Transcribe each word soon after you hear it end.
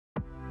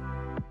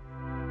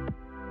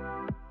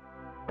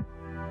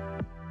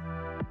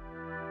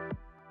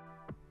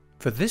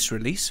For this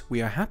release,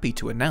 we are happy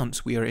to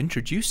announce we are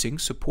introducing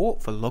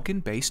support for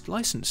login-based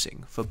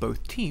licensing for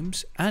both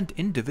teams and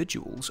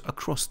individuals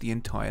across the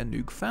entire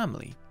Nuke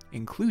family,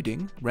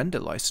 including render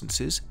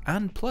licenses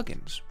and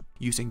plugins.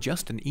 Using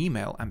just an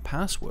email and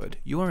password,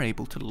 you are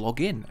able to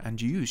log in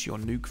and use your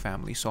Nuke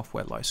family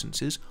software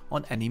licenses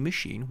on any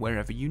machine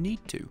wherever you need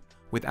to,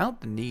 without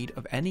the need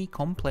of any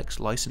complex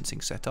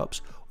licensing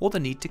setups or the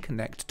need to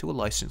connect to a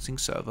licensing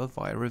server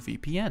via a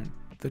VPN.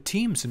 For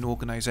teams and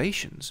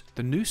organizations,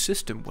 the new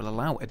system will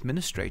allow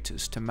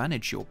administrators to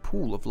manage your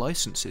pool of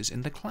licenses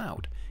in the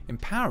cloud,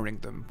 empowering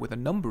them with a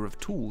number of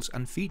tools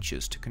and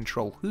features to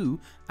control who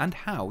and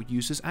how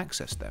users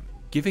access them,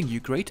 giving you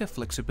greater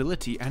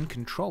flexibility and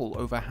control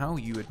over how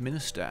you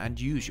administer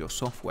and use your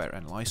software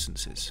and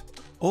licenses.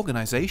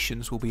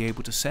 Organizations will be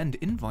able to send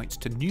invites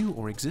to new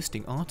or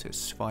existing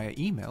artists via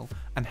email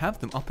and have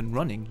them up and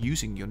running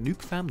using your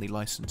Nuke family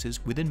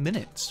licenses within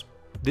minutes.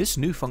 This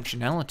new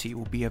functionality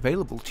will be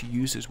available to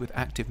users with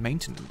active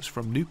maintenance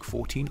from Nuke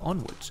 14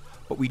 onwards,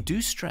 but we do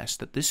stress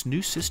that this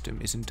new system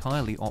is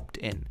entirely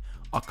opt-in.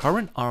 Our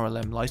current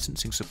RLM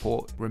licensing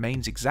support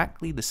remains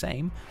exactly the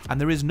same,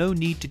 and there is no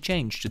need to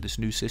change to this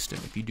new system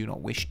if you do not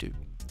wish to.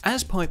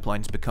 As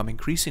pipelines become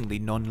increasingly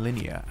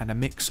non-linear and a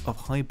mix of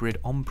hybrid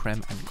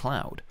on-prem and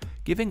cloud,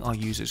 giving our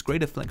users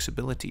greater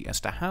flexibility as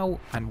to how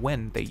and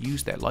when they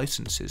use their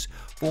licenses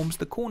forms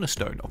the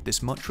cornerstone of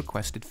this much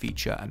requested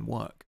feature and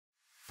work.